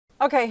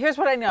Okay, here's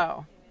what I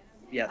know.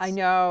 Yes. I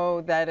know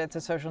that it's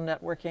a social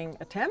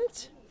networking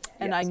attempt,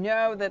 and I Yes.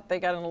 know that they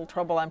got in a little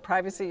trouble on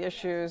privacy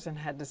issues and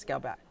had to scale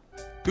back.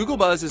 Google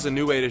Buzz is a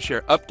new way to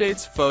share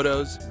updates,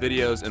 photos,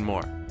 videos, and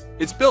more.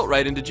 It's built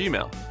right into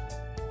Gmail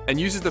and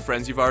uses the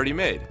friends you've already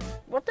made.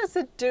 What does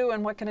it do,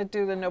 and what can it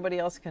do that nobody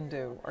else can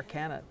do, or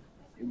can it?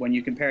 When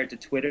you compare it to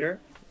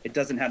Twitter, it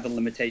doesn't have the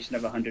limitation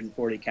of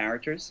 140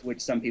 characters,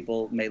 which some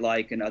people may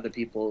like and other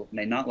people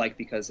may not like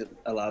because it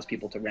allows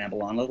people to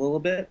ramble on a little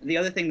bit. The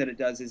other thing that it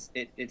does is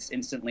it's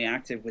instantly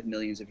active with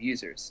millions of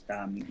users,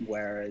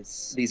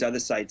 whereas these other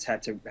sites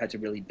had to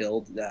really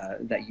build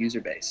that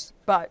user base.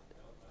 But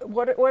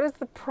what is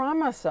the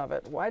promise of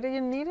it? Why do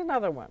you need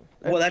another one?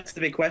 Well, that's the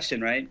big question,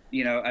 right?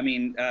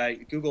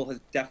 Google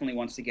definitely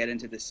wants to get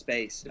into this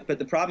space. But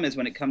the problem is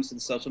when it comes to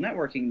the social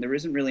networking, there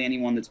isn't really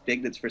anyone that's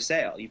big that's for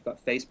sale. You've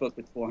got Facebook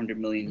with 400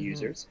 million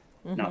users,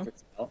 not for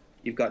sale.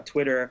 You've got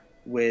Twitter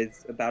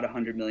with about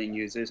 100 million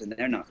users, and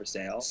they're not for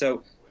sale.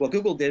 So what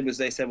Google did was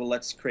they said, well,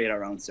 let's create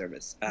our own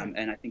service.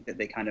 And I think that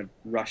they kind of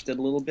rushed it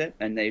a little bit,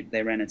 and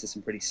they ran into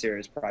some pretty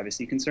serious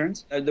privacy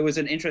concerns. There was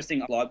an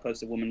interesting blog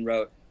post a woman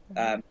wrote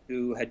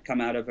who had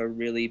come out of a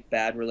really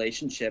bad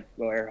relationship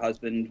where her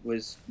husband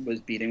was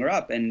beating her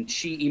up. And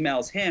she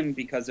emails him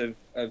because of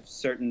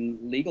certain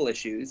legal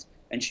issues.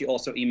 And she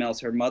also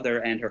emails her mother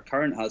and her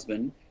current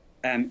husband.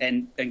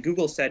 And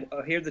Google said,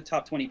 oh, here are the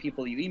top 20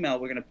 people you email.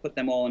 We're going to put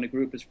them all in a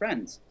group as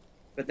friends.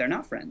 But they're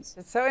not friends.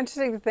 It's so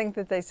interesting to think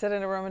that they sit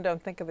in a room and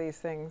don't think of these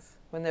things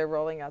when they're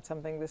rolling out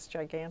something this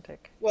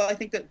gigantic. Well, I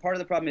think that part of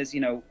the problem is,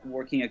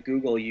 working at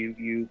Google,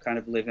 you kind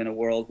of live in a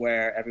world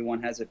where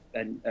everyone has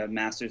a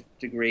master's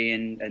degree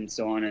and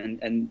so on,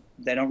 and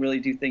they don't really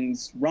do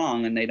things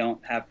wrong, and they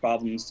don't have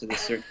problems to the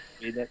certain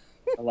degree that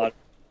a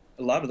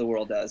lot of the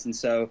world does. And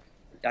so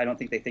I don't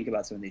think they think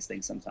about some of these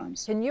things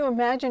sometimes. Can you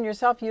imagine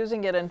yourself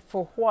using it, and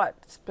for what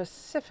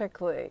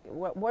specifically?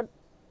 What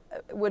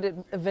would it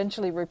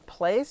eventually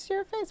replace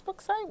your Facebook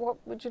site?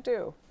 What would you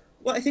do?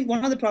 Well, I think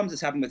one of the problems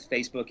that's happened with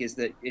Facebook is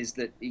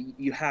that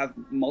you have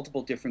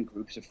multiple different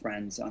groups of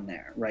friends on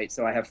there, right?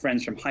 So I have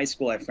friends from high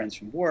school, I have friends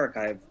from work,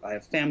 I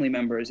have family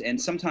members,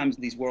 and sometimes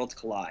these worlds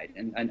collide.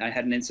 And I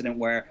had an incident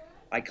where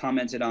I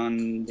commented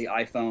on the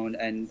iPhone,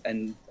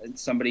 and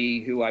somebody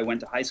who I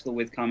went to high school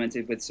with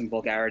commented with some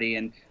vulgarity,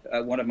 and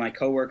one of my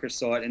coworkers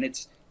saw it,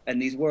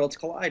 and these worlds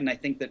collide. And I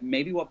think that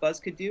maybe what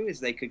Buzz could do is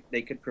they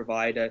could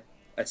provide a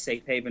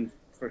safe haven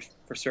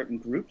for certain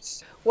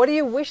groups. What do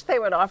you wish they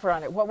would offer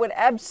on it? What would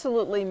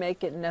absolutely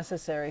make it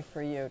necessary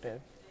for you to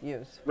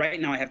use? Right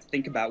now I have to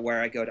think about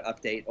where I go to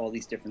update all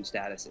these different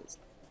statuses.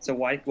 So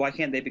why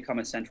can't they become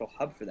a central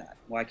hub for that?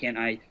 Why can't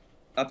I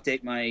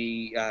update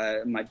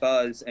my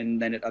Buzz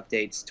and then it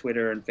updates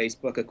Twitter and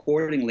Facebook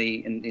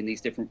accordingly in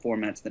these different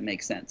formats that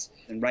make sense?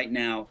 And right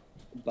now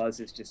Buzz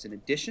is just an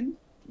addition,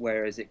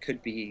 whereas it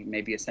could be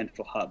maybe a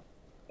central hub.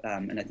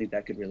 And I think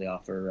that could really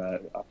offer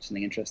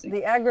something interesting.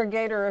 The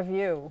aggregator of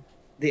you.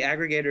 The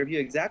aggregator of you,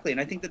 exactly. And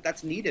I think that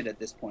that's needed at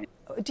this point.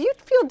 Do you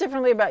feel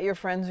differently about your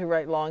friends who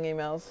write long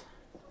emails?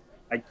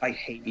 I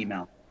hate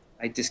email.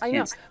 I just I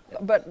can't. know,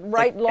 but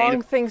write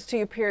long things to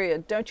you,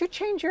 period. Don't you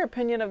change your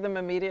opinion of them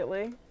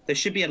immediately? There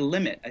should be a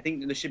limit. I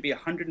think there should be a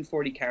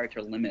 140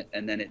 character limit,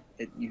 and then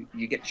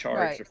you get charged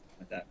Right. or something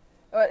like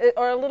that.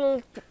 Or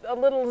a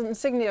little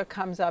insignia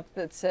comes up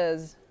that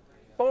says,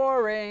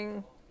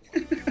 boring.